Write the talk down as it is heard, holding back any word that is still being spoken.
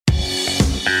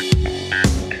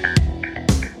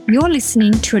You're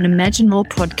listening to an Imagine More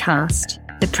podcast.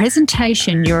 The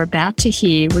presentation you're about to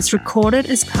hear was recorded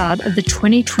as part of the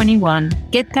 2021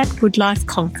 Get That Good Life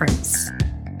conference.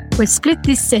 We've split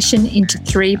this session into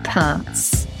 3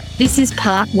 parts. This is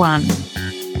part 1.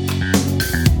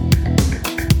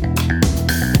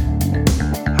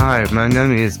 Hi, my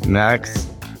name is Max.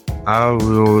 I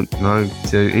would like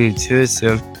to introduce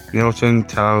Milton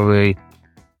Tyree.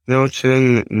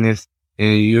 Milton lives in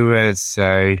the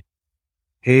USA.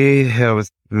 He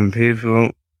helps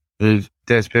people with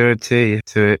disability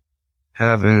to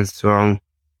have strong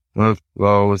work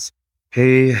roles.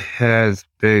 He has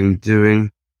been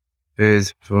doing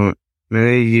this for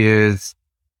many years.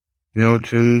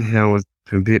 Milton helps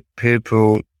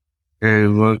people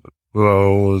in work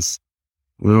roles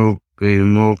will be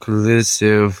more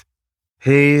inclusive.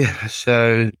 He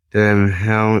showed them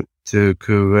how to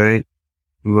create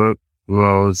work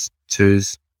roles to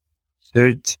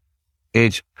suit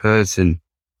each person.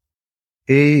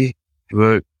 His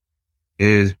work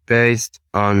is based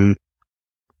on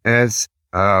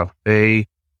SRB.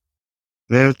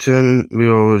 Milton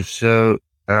will show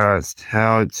us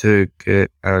how to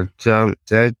get a job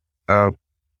set up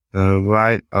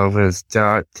right off the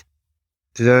start.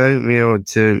 Today,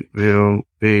 Milton will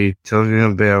be talking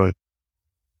about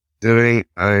doing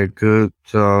a good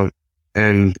job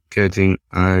and getting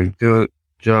a good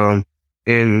job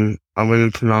in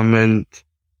employment.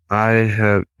 I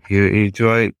hope you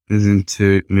enjoy listening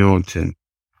to Milton.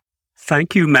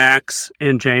 Thank you, Max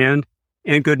and Jan,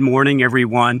 and good morning,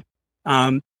 everyone.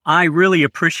 I really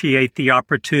appreciate the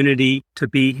opportunity to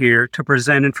be here to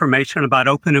present information about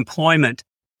open employment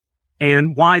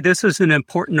and why this is an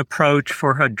important approach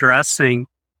for addressing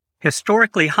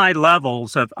historically high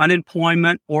levels of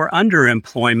unemployment or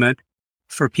underemployment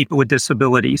for people with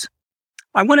disabilities.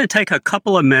 I want to take a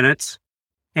couple of minutes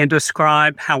and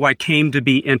describe how I came to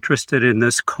be interested in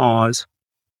this cause.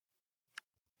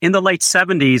 In the late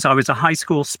 70s, I was a high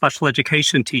school special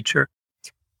education teacher.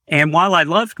 And while I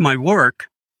loved my work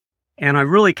and I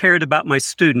really cared about my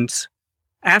students,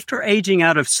 after aging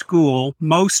out of school,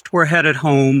 most were headed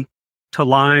home to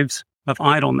lives of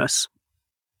idleness.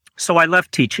 So I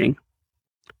left teaching.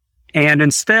 And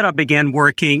instead, I began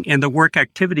working in the work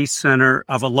activity center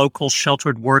of a local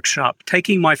sheltered workshop,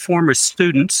 taking my former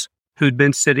students who'd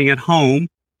been sitting at home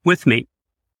with me.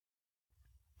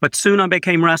 But soon I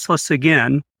became restless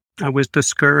again. I was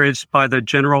discouraged by the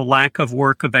general lack of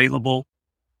work available,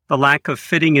 the lack of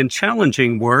fitting and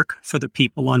challenging work for the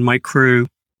people on my crew,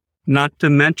 not to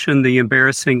mention the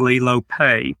embarrassingly low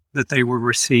pay that they were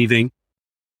receiving.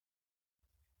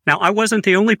 Now, I wasn't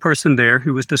the only person there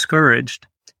who was discouraged,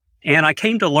 and I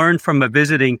came to learn from a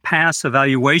visiting PASS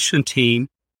evaluation team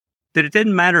that it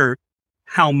didn't matter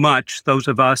how much those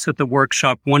of us at the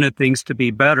workshop wanted things to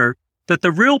be better, that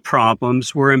the real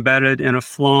problems were embedded in a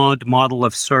flawed model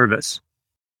of service.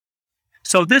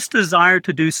 So this desire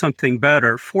to do something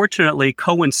better fortunately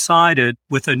coincided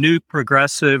with a new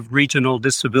progressive regional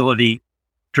disability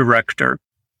director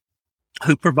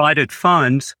who provided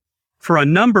funds for a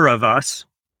number of us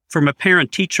from a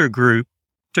parent-teacher group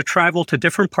to travel to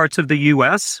different parts of the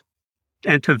U.S.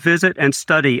 and to visit and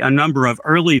study a number of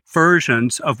early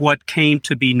versions of what came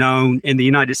to be known in the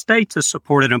United States as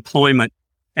supported employment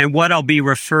and what I'll be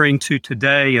referring to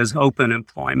today as open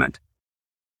employment.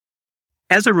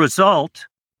 As a result,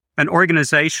 an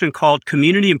organization called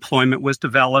Community Employment was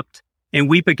developed, and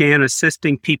we began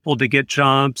assisting people to get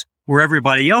jobs where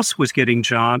everybody else was getting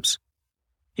jobs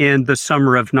in the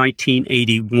summer of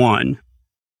 1981.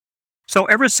 So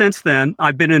ever since then,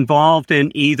 I've been involved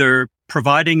in either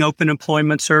providing open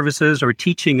employment services or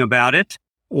teaching about it,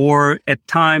 or at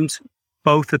times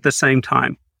both at the same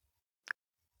time.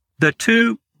 The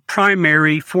 2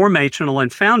 primary formational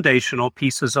and foundational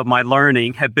pieces of my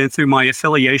learning have been through my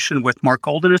affiliation with Mark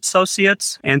Golden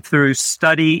Associates and through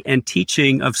study and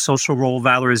teaching of social role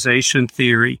valorization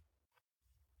theory.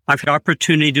 I've had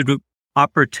opportunity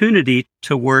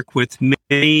to work with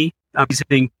many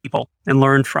amazing people and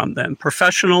learn from them,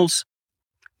 professionals,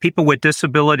 people with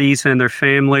disabilities and their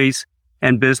families,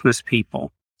 and business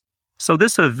people. So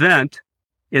this event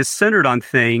is centered on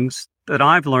things that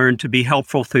I've learned to be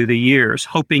helpful through the years,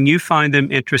 hoping you find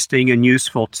them interesting and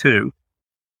useful too.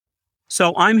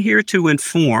 So I'm here to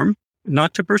inform,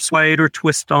 not to persuade or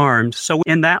twist arms. So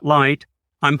in that light,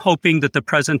 I'm hoping that the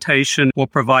presentation will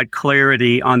provide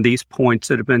clarity on these points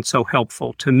that have been so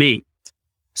helpful to me.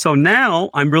 So now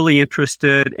I'm really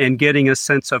interested in getting a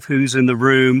sense of who's in the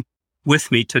room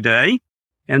with me today.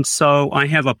 And so I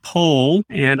have a poll,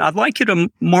 and I'd like you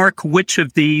to mark which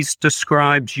of these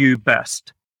describes you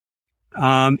best.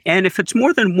 And if it's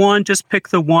more than one, just pick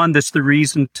the one that's the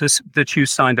reason that you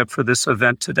signed up for this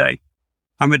event today.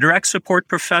 I'm a direct support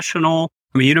professional.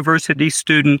 I'm a university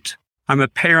student. I'm a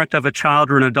parent of a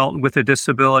child or an adult with a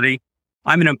disability.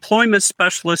 I'm an employment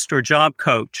specialist or job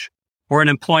coach or an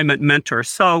employment mentor.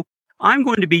 So I'm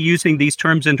going to be using these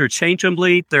terms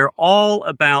interchangeably. They're all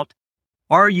about,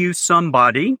 are you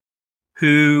somebody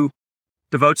who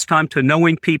devotes time to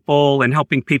knowing people and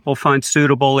helping people find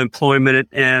suitable employment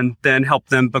and then help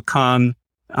them become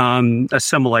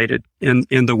assimilated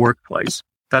in the workplace?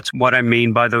 That's what I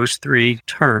mean by those three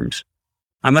terms.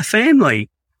 I'm a family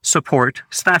support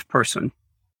staff person.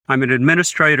 I'm an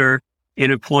administrator in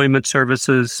employment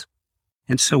services.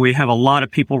 And so we have a lot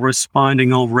of people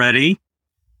responding already.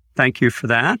 Thank you for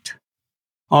that.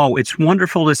 Oh, it's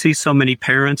wonderful to see so many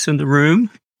parents in the room.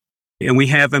 And we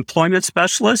have employment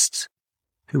specialists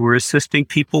who are assisting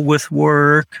people with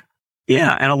work.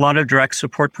 Yeah, and a lot of direct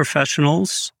support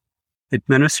professionals,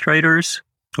 administrators.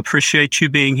 Appreciate you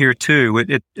being here too.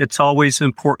 It's always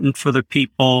important for the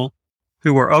people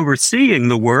who are overseeing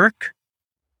the work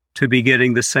to be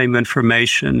getting the same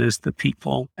information as the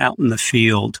people out in the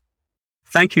field.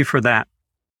 Thank you for that.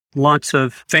 Lots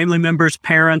of family members,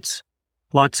 parents,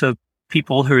 lots of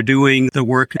people who are doing the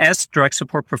work as direct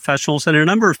support professionals, and a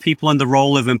number of people in the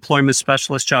role of employment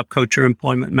specialist, job coach, or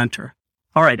employment mentor.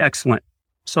 All right, excellent.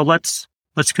 So let's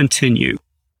continue.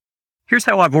 Here's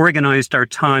how I've organized our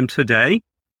time today.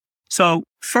 So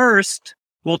first,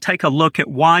 we'll take a look at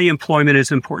why employment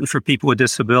is important for people with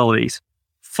disabilities,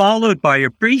 followed by a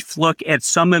brief look at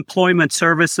some employment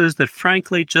services that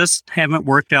frankly just haven't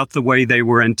worked out the way they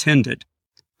were intended.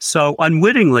 So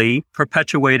unwittingly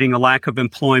perpetuating a lack of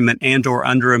employment and or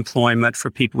underemployment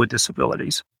for people with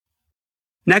disabilities.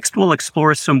 Next, we'll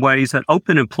explore some ways that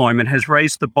open employment has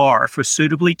raised the bar for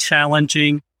suitably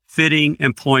challenging, fitting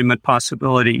employment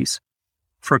possibilities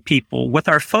for people, with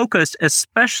our focus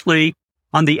especially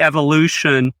on the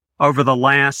evolution over the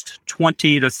last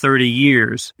 20 to 30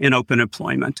 years in open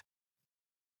employment.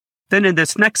 Then in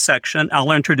this next section,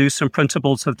 I'll introduce some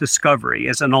principles of discovery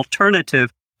as an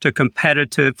alternative to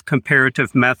competitive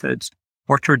comparative methods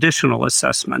or traditional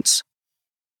assessments.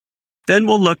 Then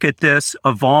we'll look at this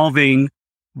evolving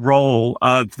role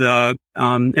of the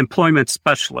employment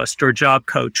specialist or job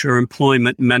coach or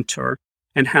employment mentor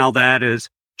and how that has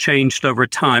changed over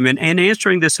time. And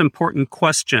answering this important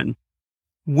question,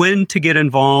 when to get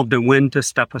involved and when to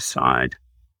step aside.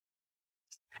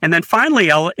 And then finally,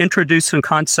 I'll introduce some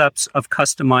concepts of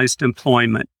customized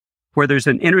employment, where there's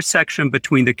an intersection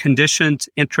between the conditions,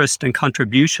 interests, and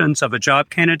contributions of a job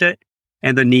candidate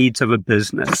and the needs of a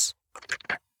business.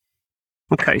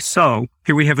 Okay, so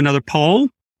here we have another poll.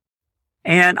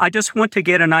 And I just want to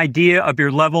get an idea of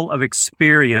your level of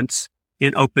experience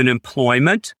in open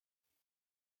employment.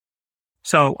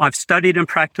 So I've studied and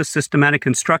practiced systematic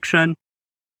instruction.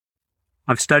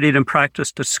 I've studied and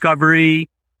practiced discovery,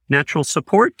 natural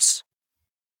supports,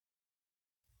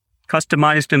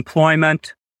 customized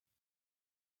employment,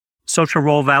 social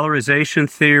role valorization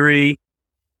theory,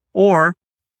 or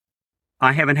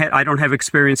I don't have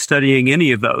experience studying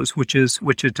any of those, which is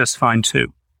just fine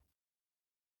too.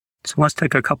 So let's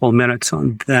take a couple of minutes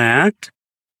on that.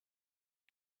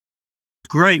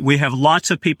 Great. We have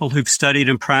lots of people who've studied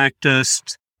and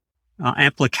practiced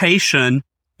application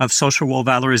of social role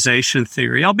valorization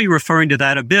theory. I'll be referring to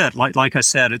that a bit. Like I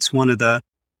said, it's one of the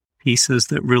pieces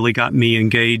that really got me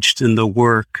engaged in the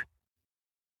work.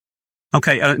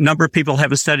 Okay, a number of people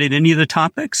haven't studied any of the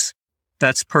topics.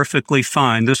 That's perfectly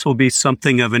fine. This will be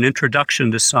something of an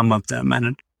introduction to some of them,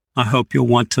 and I hope you'll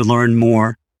want to learn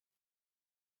more.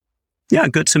 Yeah,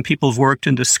 good. Some people have worked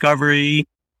in discovery,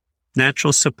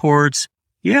 natural supports.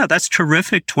 Yeah, that's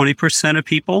terrific. 20% of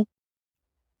people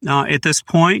at this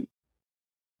point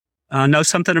know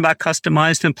something about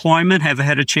customized employment, have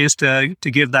had a chance to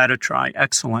give that a try.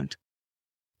 Excellent.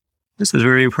 This is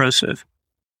very impressive.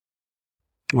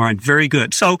 All right, very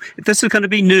good. So this is going to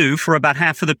be new for about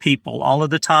half of the people, all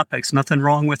of the topics, nothing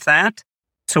wrong with that.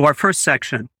 So our first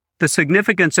section, the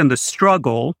significance and the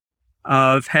struggle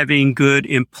of having good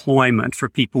employment for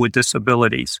people with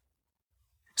disabilities.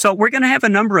 So we're going to have a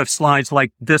number of slides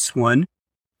like this one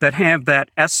that have that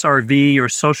SRV or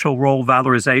social role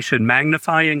valorization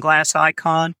magnifying glass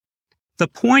icon. The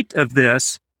point of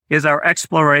this is our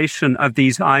exploration of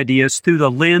these ideas through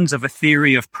the lens of a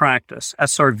theory of practice,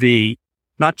 SRV,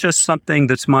 not just something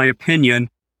that's my opinion,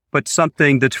 but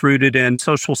something that's rooted in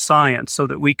social science so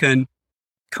that we can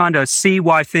kind of see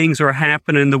why things are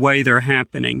happening the way they're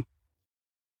happening.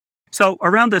 So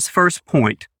around this first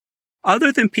point,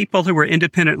 Other than people who are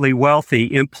independently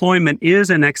wealthy, employment is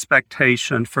an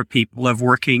expectation for people of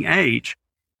working age.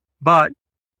 But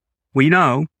we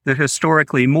know that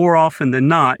historically, more often than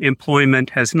not,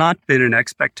 employment has not been an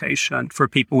expectation for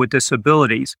people with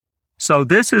disabilities. So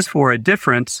this is for a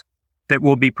difference that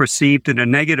will be perceived in a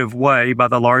negative way by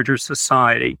the larger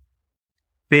society,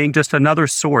 being just another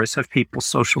source of people's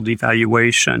social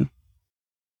devaluation.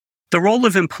 The role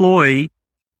of employee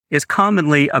is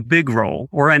commonly a big role,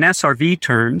 or in SRV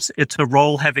terms, it's a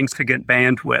role having significant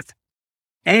bandwidth.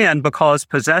 And because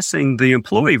possessing the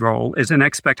employee role is an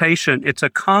expectation, it's a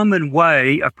common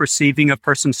way of perceiving a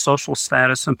person's social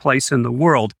status and place in the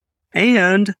world.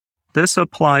 And this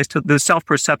applies to the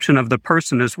self-perception of the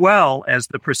person as well as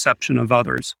the perception of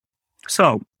others.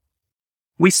 So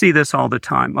we see this all the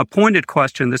time. A pointed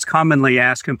question that's commonly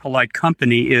asked in polite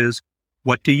company is,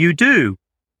 what do you do?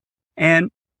 And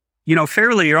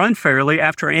fairly or unfairly,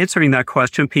 after answering that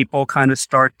question, people kind of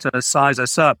start to size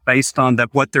us up based on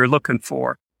what they're looking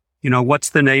for.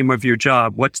 What's the name of your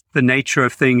job? What's the nature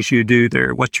of things you do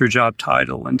there? What's your job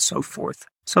title? And so forth.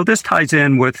 So this ties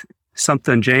in with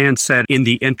something Jan said in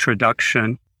the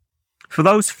introduction. For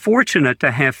those fortunate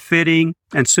to have fitting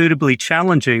and suitably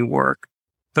challenging work,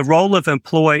 the role of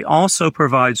employee also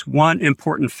provides one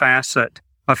important facet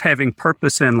of having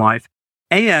purpose in life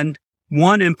and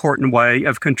one important way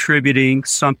of contributing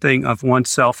something of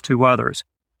oneself to others,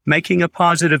 making a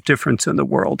positive difference in the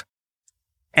world.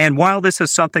 And while this is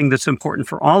something that's important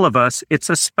for all of us, it's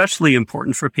especially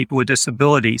important for people with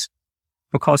disabilities,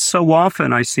 because so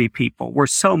often I see people where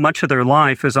so much of their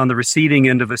life is on the receiving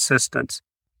end of assistance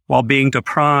while being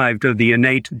deprived of the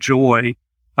innate joy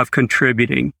of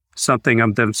contributing something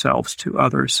of themselves to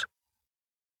others.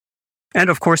 And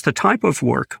of course, the type of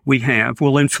work we have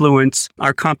will influence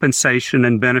our compensation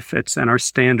and benefits and our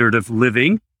standard of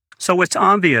living. So it's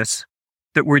obvious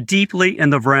that we're deeply in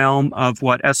the realm of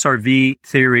what SRV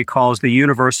theory calls the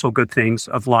universal good things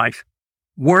of life.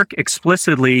 Work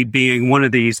explicitly being one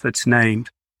of these that's named.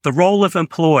 The role of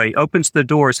employee opens the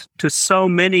doors to so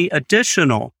many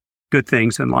additional good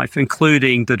things in life,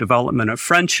 including the development of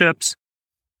friendships,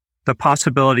 the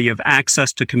possibility of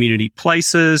access to community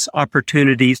places,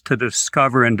 opportunities to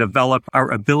discover and develop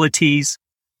our abilities,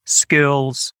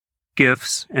 skills,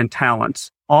 gifts, and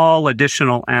talents, all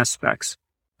additional aspects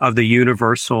of the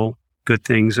universal good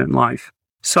things in life.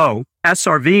 So,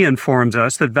 SRV informs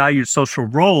us that valued social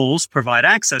roles provide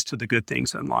access to the good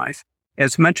things in life.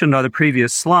 As mentioned on the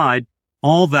previous slide,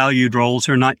 all valued roles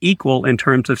are not equal in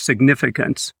terms of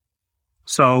significance.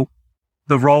 So,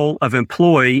 the role of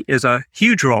employee is a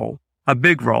huge role, a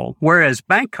big role, whereas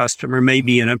bank customer may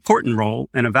be an important role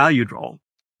and a valued role.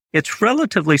 It's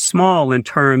relatively small in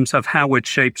terms of how it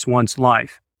shapes one's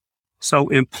life. So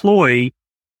employee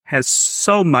has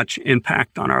so much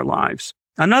impact on our lives.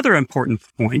 Another important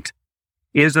point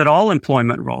is that all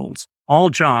employment roles, all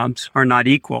jobs are not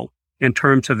equal in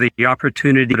terms of the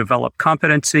opportunity to develop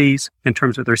competencies, in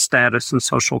terms of their status and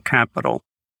social capital.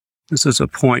 This is a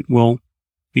point we'll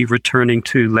be returning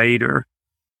to later.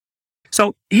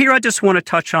 So here I just want to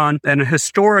touch on a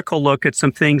historical look at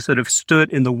some things that have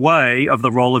stood in the way of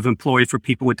the role of employee for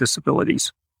people with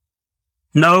disabilities.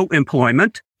 No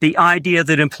employment, the idea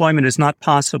that employment is not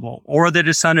possible or that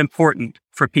it's unimportant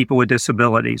for people with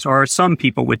disabilities or some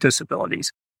people with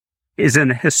disabilities, is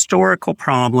an historical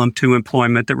problem to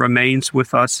employment that remains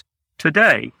with us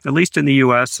today, at least in the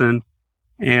U.S. and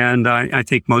I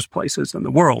think most places in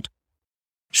the world.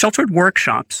 Sheltered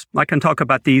workshops, I can talk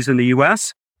about these in the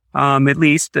U.S., at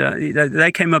least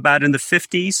they came about in the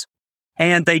 50s,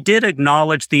 and they did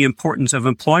acknowledge the importance of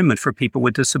employment for people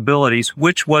with disabilities,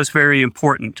 which was very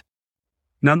important.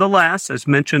 Nonetheless, as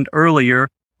mentioned earlier,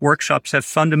 workshops have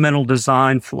fundamental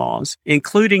design flaws,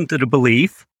 including the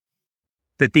belief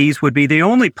that these would be the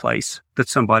only place that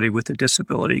somebody with a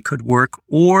disability could work,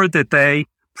 or that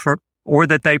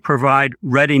they provide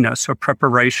readiness or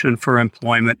preparation for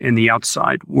employment in the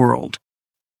outside world.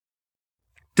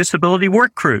 Disability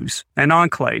work crews and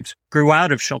enclaves grew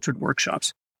out of sheltered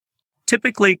workshops.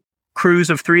 Typically,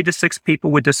 crews of 3 to 6 people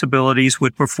with disabilities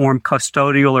would perform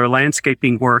custodial or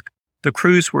landscaping work. The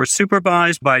crews were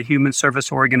supervised by a human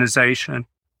service organization,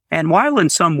 and while in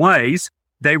some ways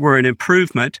they were an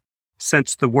improvement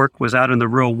since the work was out in the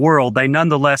real world, they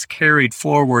nonetheless carried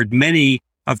forward many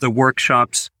of the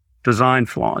workshop's design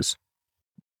flaws.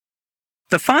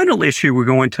 The final issue we're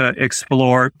going to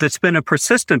explore that's been a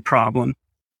persistent problem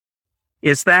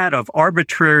is that of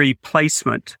arbitrary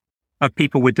placement of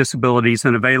people with disabilities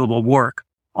in available work,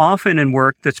 often in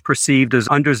work that's perceived as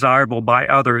undesirable by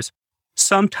others,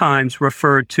 sometimes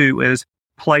referred to as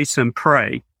place and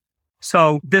pray.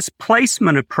 So this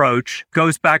placement approach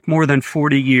goes back more than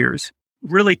 40 years,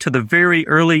 really to the very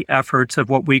early efforts of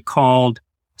what we called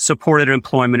supported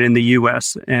employment in the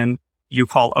U.S. and you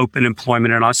call open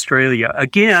employment in Australia.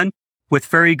 Again, with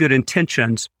very good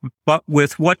intentions, but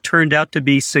with what turned out to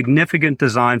be significant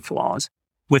design flaws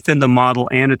within the model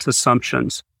and its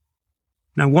assumptions.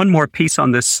 Now, one more piece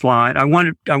on this slide. I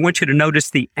want you to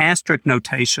notice the asterisk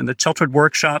notation that sheltered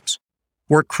workshops,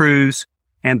 work crews,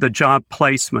 and the job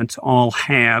placements all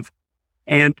have.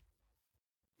 And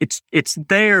it's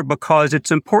there because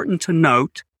it's important to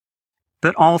note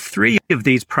that all three of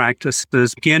these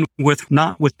practices begin with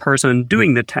not with person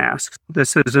doing the tasks.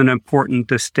 This is an important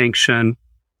distinction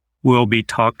we'll be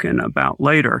talking about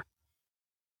later.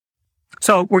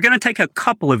 So we're going to take a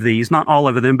couple of these, not all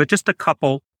of them, but just a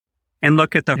couple, and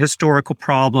look at the historical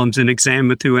problems and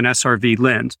examine through an SRV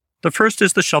lens. The first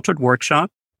is the sheltered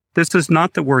workshop. This is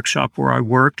not the workshop where I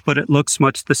worked, but it looks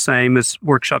much the same as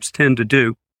workshops tend to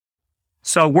do.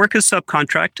 So work is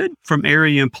subcontracted from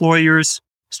area employers,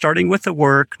 starting with the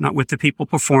work, not with the people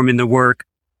performing the work.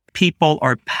 People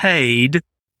are paid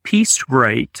piece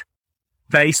rate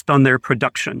based on their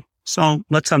production. So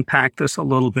let's unpack this a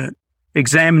little bit,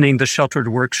 examining the sheltered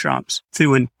workshops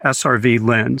through an SRV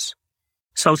lens.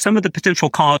 So some of the potential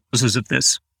causes of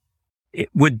this, it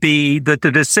would be that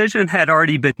the decision had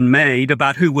already been made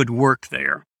about who would work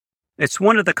there. It's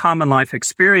one of the common life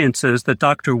experiences that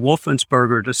Dr.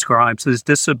 Wolfensberger describes as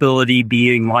disability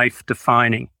being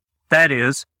life-defining. That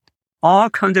is, all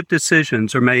kinds of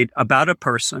decisions are made about a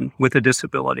person with a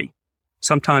disability,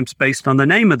 sometimes based on the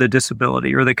name of the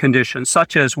disability or the condition,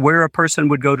 such as where a person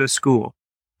would go to school,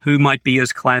 who might be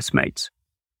his classmates,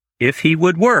 if he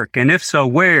would work, and if so,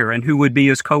 where, and who would be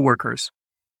his coworkers.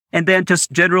 And then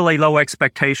just generally low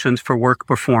expectations for work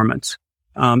performance,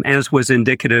 as was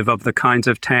indicative of the kinds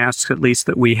of tasks, at least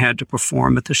that we had to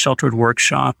perform at the sheltered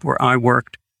workshop where I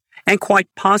worked. And quite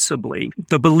possibly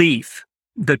the belief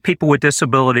that people with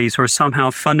disabilities are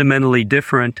somehow fundamentally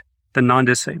different than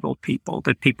non-disabled people,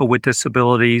 that people with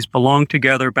disabilities belong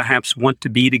together, perhaps want to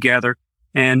be together,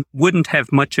 and wouldn't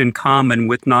have much in common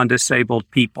with non-disabled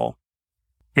people.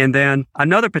 And then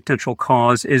another potential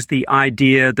cause is the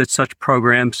idea that such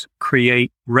programs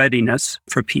create readiness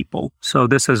for people. So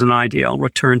this is an idea I'll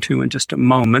return to in just a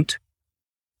moment.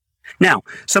 Now,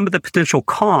 some of the potential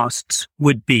costs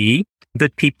would be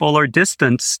that people are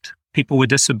distanced. People with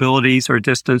disabilities are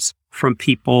distanced from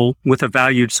people with a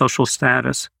valued social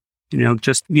status,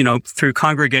 through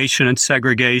congregation and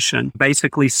segregation,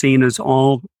 basically seen as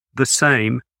all the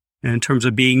same in terms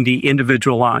of being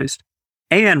de-individualized.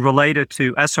 And related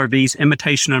to SRV's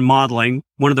imitation and modeling,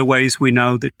 one of the ways we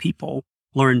know that people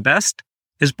learn best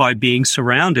is by being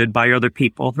surrounded by other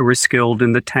people who are skilled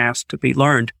in the task to be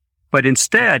learned. But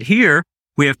instead, here,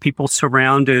 we have people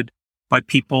surrounded by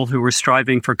people who are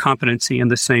striving for competency in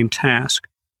the same task.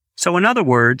 So in other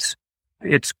words,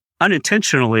 it's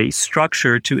unintentionally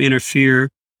structured to interfere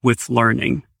with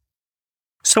learning.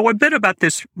 So a bit about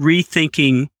this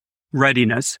rethinking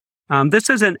readiness. This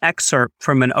is an excerpt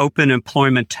from an open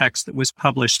employment text that was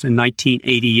published in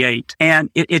 1988, and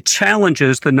it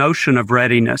challenges the notion of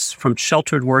readiness from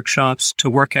sheltered workshops to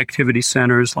work activity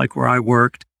centers like where I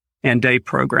worked and day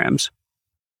programs.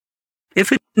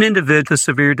 If an individual with a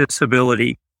severe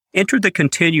disability entered the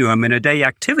continuum in a day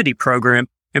activity program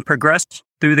and progressed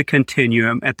through the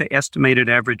continuum at the estimated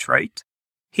average rate,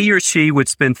 he or she would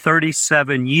spend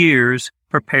 37 years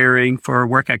preparing for a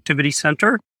work activity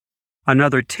center,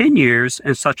 another 10 years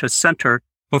in such a center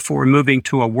before moving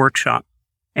to a workshop,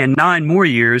 and 9 more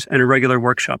years in a regular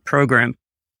workshop program.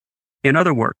 In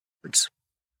other words,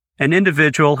 an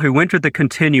individual who entered the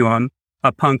continuum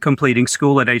upon completing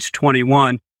school at age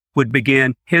 21 would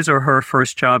begin his or her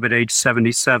first job at age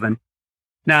 77.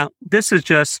 Now, this is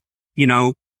just,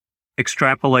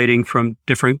 extrapolating from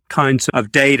different kinds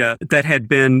of data that had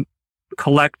been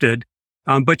collected.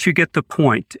 But you get the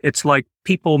point. It's like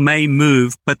people may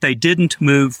move, but they didn't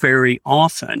move very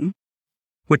often,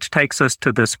 which takes us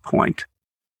to this point.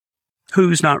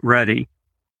 Who's not ready?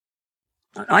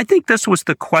 I think this was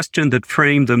the question that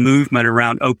framed the movement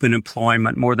around open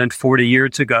employment more than 40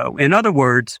 years ago. In other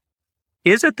words,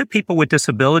 is it the people with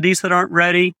disabilities that aren't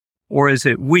ready, or is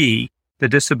it we, the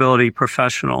disability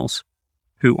professionals,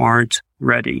 who aren't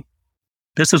ready?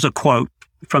 This is a quote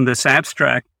from this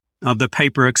abstract of the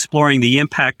paper exploring the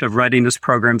impact of readiness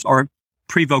programs or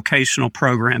pre-vocational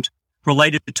programs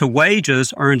related to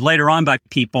wages earned later on by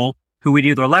people who had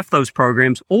either left those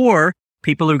programs or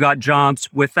people who got jobs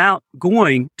without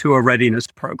going to a readiness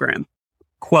program.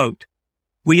 Quote,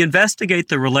 "We investigate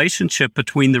the relationship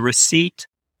between the receipt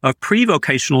of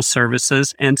pre-vocational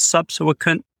services and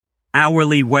subsequent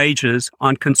hourly wages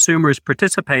on consumers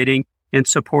participating in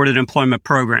supported employment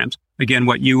programs. Again,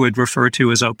 what you would refer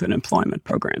to as open employment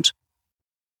programs.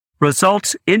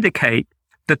 Results indicate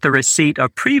that the receipt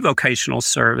of pre-vocational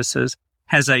services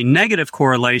has a negative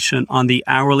correlation on the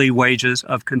hourly wages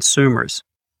of consumers.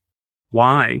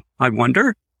 Why, I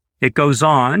wonder? It goes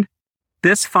on.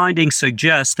 This finding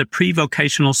suggests that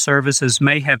pre-vocational services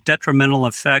may have detrimental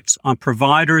effects on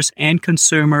providers and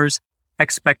consumers'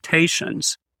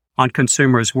 expectations on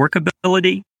consumers'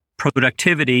 workability,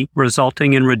 productivity,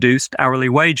 resulting in reduced hourly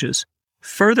wages.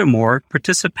 Furthermore,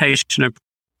 participation in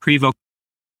pre-vocational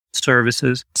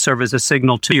services serve as a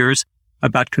signal to peers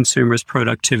about consumers'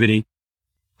 productivity.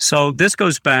 So this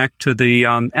goes back to the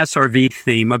SRV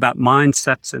theme about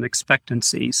mindsets and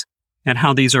expectancies and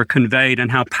how these are conveyed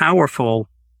and how powerful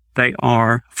they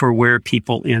are for where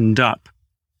people end up.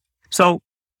 So,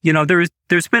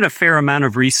 there's been a fair amount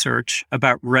of research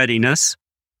about readiness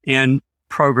and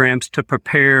programs to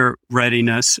prepare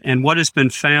readiness. And what has been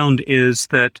found is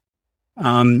that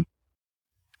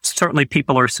certainly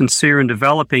people are sincere in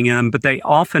developing them, but they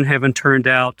often haven't turned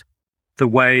out the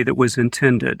way that was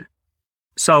intended.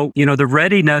 So, the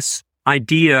readiness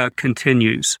idea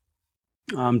continues,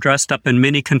 dressed up in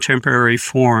many contemporary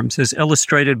forms, as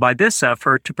illustrated by this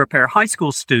effort to prepare high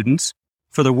school students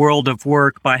for the world of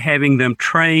work by having them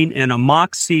train in a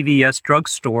mock CVS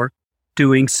drugstore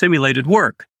doing simulated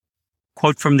work.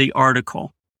 Quote from the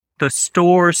article, "The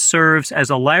store serves as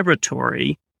a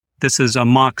laboratory." This is a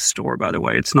mock store, by the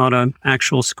way. It's not an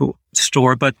actual school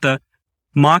store, but the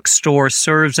mock store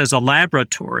serves as a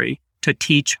laboratory to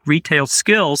teach retail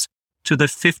skills to the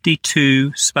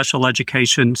 52 special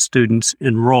education students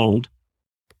enrolled.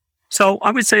 So I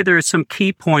would say there are some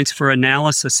key points for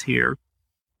analysis here.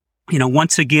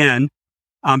 Once again,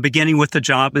 beginning with the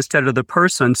job instead of the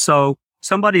person. So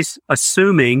somebody's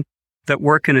assuming that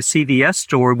work in a CVS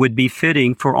store would be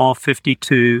fitting for all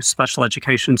 52 special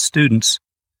education students.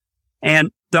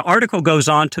 And the article goes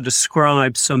on to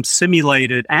describe some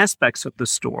simulated aspects of the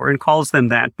store and calls them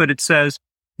that. But it says,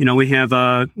 we have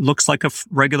looks like a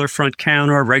regular front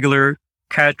counter, a regular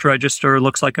cash register,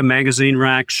 looks like a magazine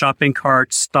rack, shopping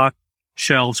cart, stock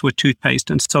shelves with toothpaste,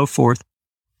 and so forth.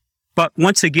 But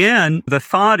once again, the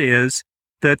thought is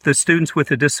that the students with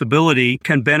a disability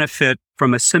can benefit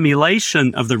from a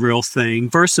simulation of the real thing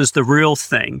versus the real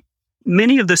thing.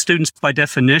 Many of the students, by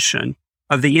definition,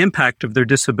 of the impact of their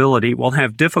disability will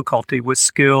have difficulty with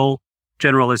skill,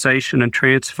 generalization, and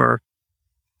transfer.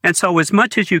 And so as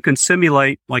much as you can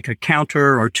simulate like a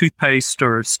counter or toothpaste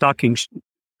or stocking,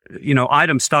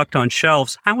 items stocked on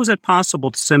shelves, how is it possible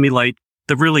to simulate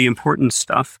the really important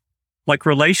stuff like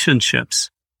relationships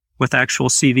with actual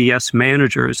CVS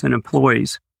managers and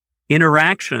employees,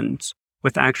 interactions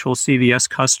with actual CVS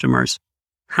customers?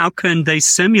 How can they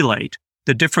simulate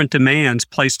the different demands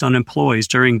placed on employees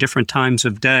during different times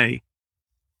of day?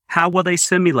 How will they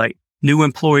simulate new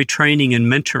employee training and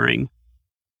mentoring?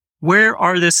 Where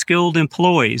are the skilled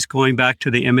employees, going back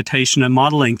to the imitation and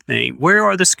modeling theme? Where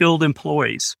are the skilled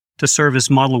employees to serve as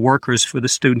model workers for the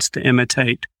students to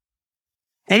imitate?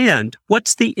 And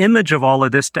what's the image of all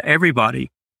of this to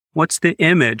everybody? What's the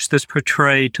image that's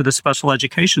portrayed to the special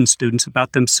education students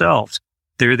about themselves?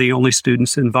 They're the only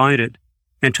students invited.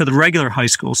 And to the regular high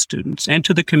school students and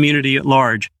to the community at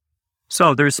large.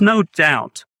 So there's no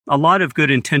doubt a lot of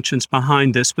good intentions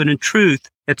behind this, but in truth,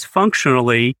 it's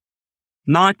functionally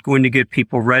not going to get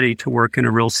people ready to work in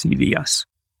a real CVS.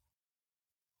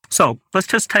 So let's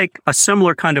just take a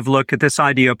similar kind of look at this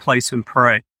idea of place and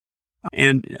pray.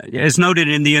 And as noted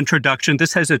in the introduction,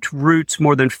 this has its roots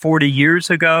more than 40 years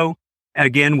ago,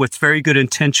 again, with very good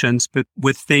intentions, but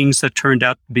with things that turned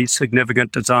out to be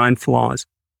significant design flaws.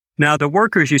 Now, the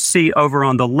workers you see over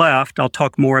on the left, I'll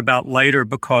talk more about later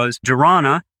because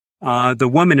Jorana, the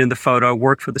woman in the photo,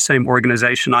 worked for the same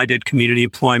organization I did, community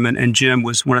employment, and Jim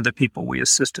was one of the people we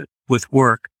assisted with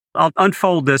work. I'll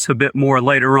unfold this a bit more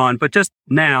later on, but just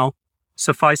now,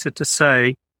 suffice it to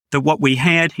say that what we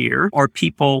had here are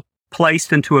people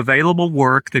placed into available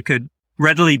work that could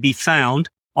readily be found,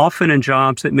 often in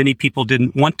jobs that many people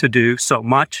didn't want to do so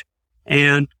much,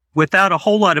 and without a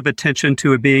whole lot of attention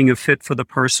to it being a fit for the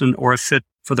person or a fit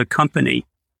for the company.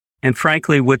 And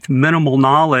frankly, with minimal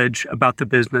knowledge about the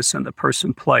business and the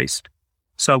person placed.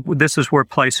 So this is where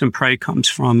place and pray comes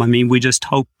from. I mean, we just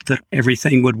hoped that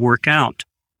everything would work out.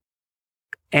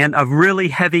 And a really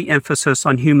heavy emphasis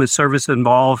on human service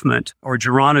involvement, or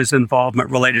Jorana's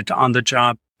involvement related to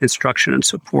on-the-job instruction and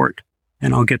support.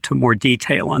 And I'll get to more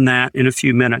detail on that in a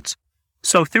few minutes.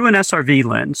 So through an SRV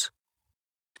lens,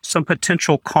 some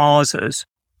potential causes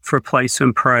for place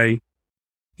and pray.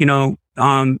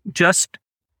 Just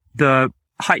the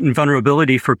heightened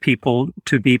vulnerability for people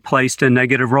to be placed in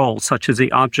negative roles, such as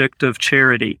the object of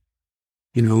charity.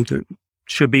 They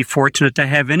should be fortunate to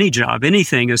have any job.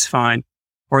 Anything is fine.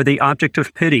 Or the object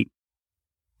of pity.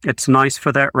 It's nice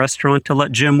for that restaurant to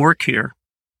let Jim work here,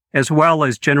 as well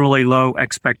as generally low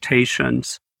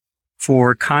expectations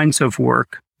for kinds of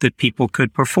work that people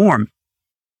could perform.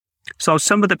 So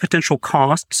some of the potential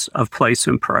costs of place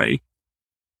and pray,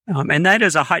 and that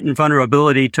is a heightened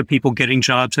vulnerability to people getting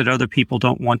jobs that other people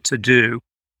don't want to do,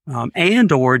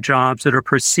 and or jobs that are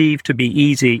perceived to be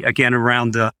easy, again,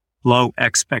 around the low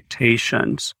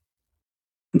expectations.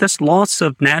 This loss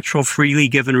of natural, freely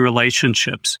given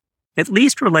relationships, at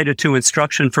least related to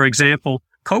instruction. For example,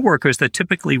 coworkers that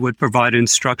typically would provide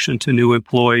instruction to new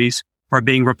employees are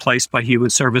being replaced by human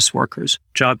service workers,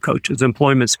 job coaches,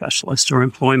 employment specialists, or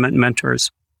employment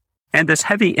mentors. And this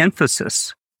heavy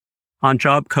emphasis on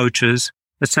job coaches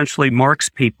essentially marks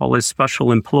people as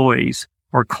special employees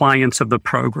or clients of the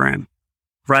program,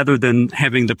 rather than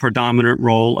having the predominant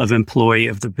role of employee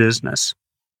of the business.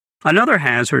 Another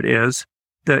hazard is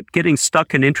that getting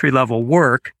stuck in entry-level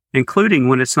work, including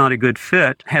when it's not a good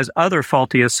fit, has other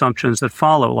faulty assumptions that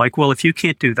follow. Like, well, if you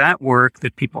can't do that work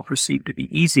that people perceive to be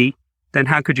easy, then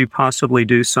how could you possibly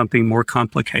do something more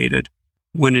complicated?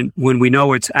 When we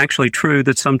know it's actually true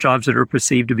that some jobs that are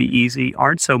perceived to be easy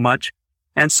aren't so much,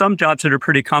 and some jobs that are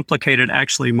pretty complicated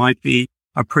actually might be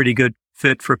a pretty good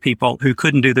fit for people who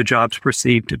couldn't do the jobs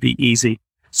perceived to be easy.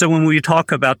 So when we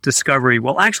talk about discovery,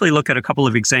 we'll actually look at a couple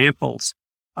of examples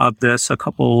of this, a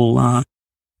couple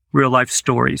real-life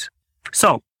stories.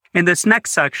 So in this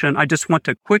next section, I just want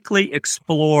to quickly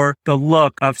explore the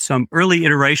look of some early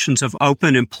iterations of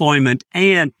open employment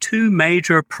and two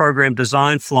major program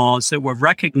design flaws that were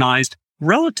recognized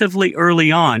relatively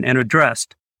early on and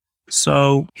addressed.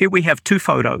 So here we have two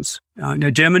photos,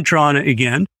 Jim and Joanna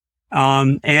again,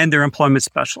 and their employment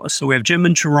specialists. So we have Jim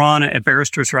and Joanna at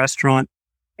Barrister's Restaurant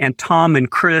and Tom and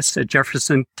Chris at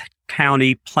Jefferson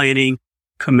County Planning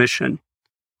Commission.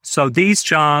 So these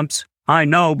jobs, I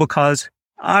know because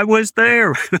I was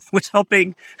there, was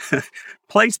helping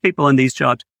place people in these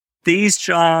jobs. These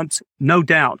jobs, no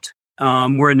doubt,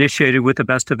 were initiated with the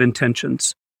best of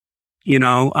intentions.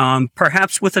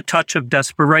 Perhaps with a touch of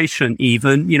desperation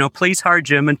even. Please hire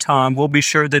Jim and Tom. We'll be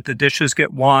sure that the dishes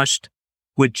get washed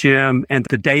with Jim and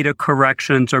the data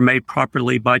corrections are made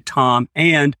properly by Tom,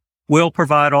 and we'll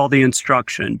provide all the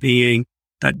instruction, being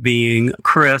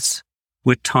Chris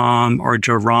with Tom or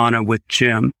Joanna with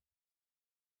Jim.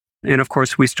 And of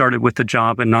course, we started with the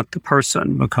job and not the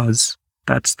person because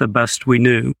that's the best we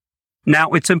knew.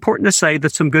 Now, it's important to say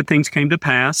that some good things came to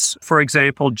pass. For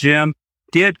example, Jim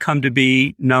did come to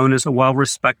be known as a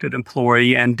well-respected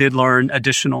employee and did learn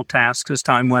additional tasks as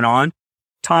time went on.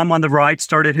 Tom on the right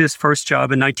started his first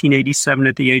job in 1987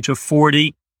 at the age of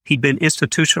 40. He'd been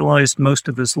institutionalized most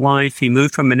of his life. He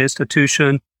moved from an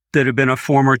institution that had been a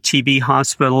former TB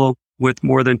hospital with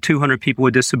more than 200 people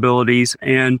with disabilities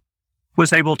and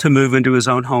was able to move into his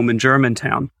own home in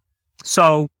Germantown.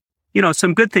 So,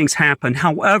 some good things happen.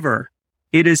 However,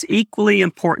 it is equally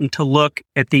important to look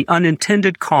at the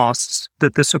unintended costs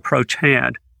that this approach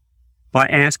had by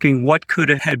asking what could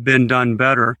have been done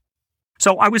better.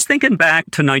 So I was thinking back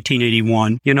to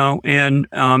 1981, and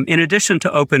in addition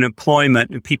to open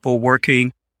employment and people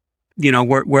working,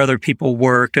 where other people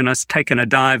worked, and us taking a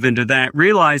dive into that,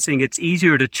 realizing it's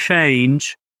easier to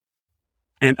change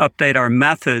and update our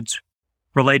methods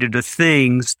related to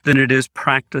things than it is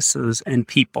practices and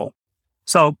people.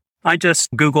 So I just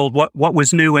Googled what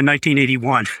was new in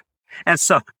 1981. And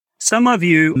so some of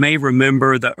you may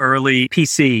remember the early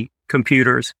PC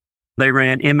computers. They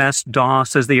ran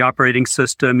MS-DOS as the operating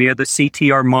system. You had the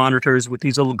CTR monitors with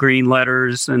these little green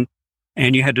letters, and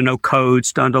you had to know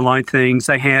codes to underline things.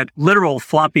 They had literal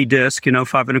floppy disk,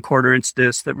 5.25-inch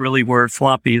disks that really were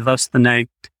floppy, thus the name.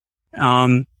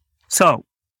 So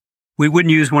we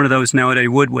wouldn't use one of those nowadays,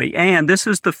 would we? And this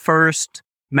is the first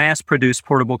mass-produced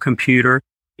portable computer.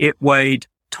 It weighed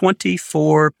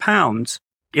 24 pounds.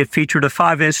 It featured a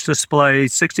 5-inch display,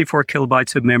 64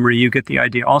 kilobytes of memory. You get the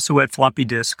idea. Also had floppy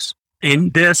disks.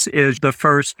 And this is the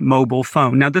first mobile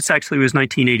phone. Now, this actually was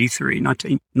 1983, not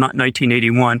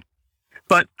 1981.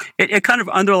 But it kind of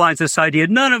underlines this idea.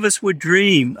 None of us would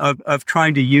dream of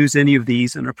trying to use any of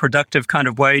these in a productive kind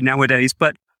of way nowadays.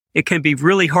 But it can be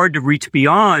really hard to reach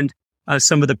beyond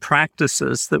some of the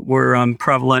practices that were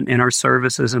prevalent in our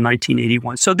services in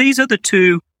 1981. So these are the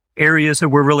two areas that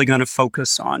we're really going to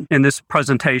focus on in this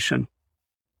presentation.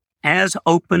 As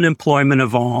open employment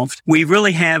evolved, we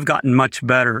really have gotten much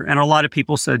better. And a lot of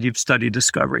people said you've studied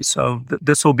discovery. So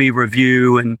this will be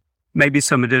review and maybe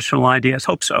some additional ideas.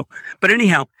 Hope so. But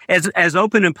anyhow, as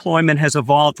open employment has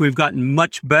evolved, we've gotten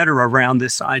much better around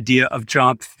this idea of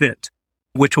job fit,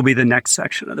 which will be the next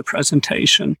section of the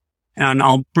presentation. And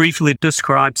I'll briefly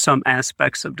describe some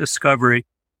aspects of discovery.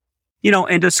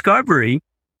 And discovery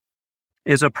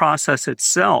is a process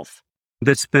itself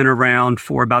that's been around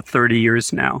for about 30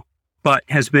 years now, but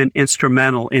has been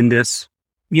instrumental in this,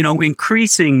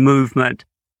 increasing movement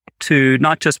to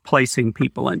not just placing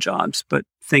people in jobs, but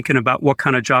thinking about what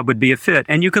kind of job would be a fit.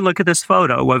 And you can look at this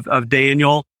photo of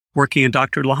Daniel working in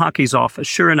Dr. Lahaki's office.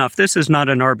 Sure enough, this is not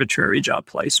an arbitrary job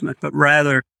placement, but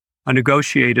rather a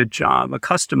negotiated job, a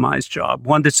customized job,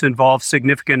 one that's involved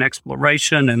significant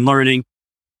exploration and learning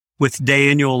with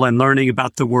Daniel and learning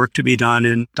about the work to be done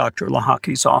in Dr.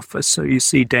 Lahaki's office. So you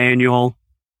see Daniel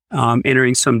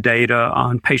entering some data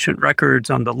on patient records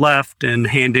on the left and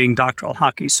handing Dr.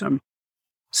 Lahaki some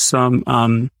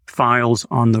files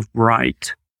on the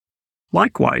right.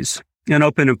 Likewise, in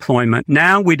open employment,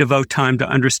 now we devote time to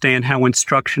understand how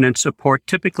instruction and support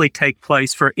typically take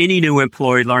place for any new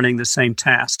employee learning the same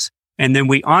tasks. And then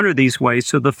we honor these ways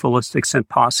to the fullest extent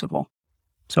possible.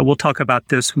 So we'll talk about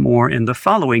this more in the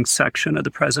following section of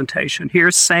the presentation.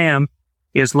 Here, Sam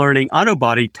is learning auto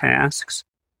body tasks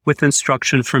with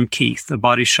instruction from Keith, the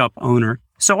body shop owner.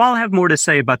 So I'll have more to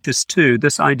say about this too,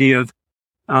 this idea of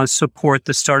support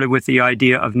that started with the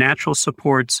idea of natural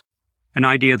supports, an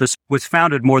idea that was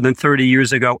founded more than 30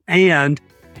 years ago and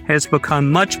has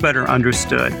become much better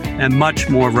understood and much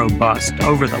more robust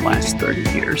over the last 30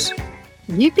 years.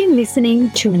 You've been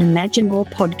listening to an Imagine More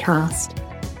podcast.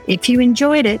 If you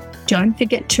enjoyed it, don't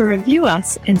forget to review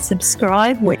us and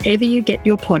subscribe wherever you get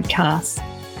your podcasts.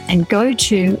 And go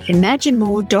to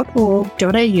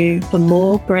imaginemore.org.au for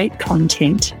more great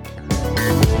content.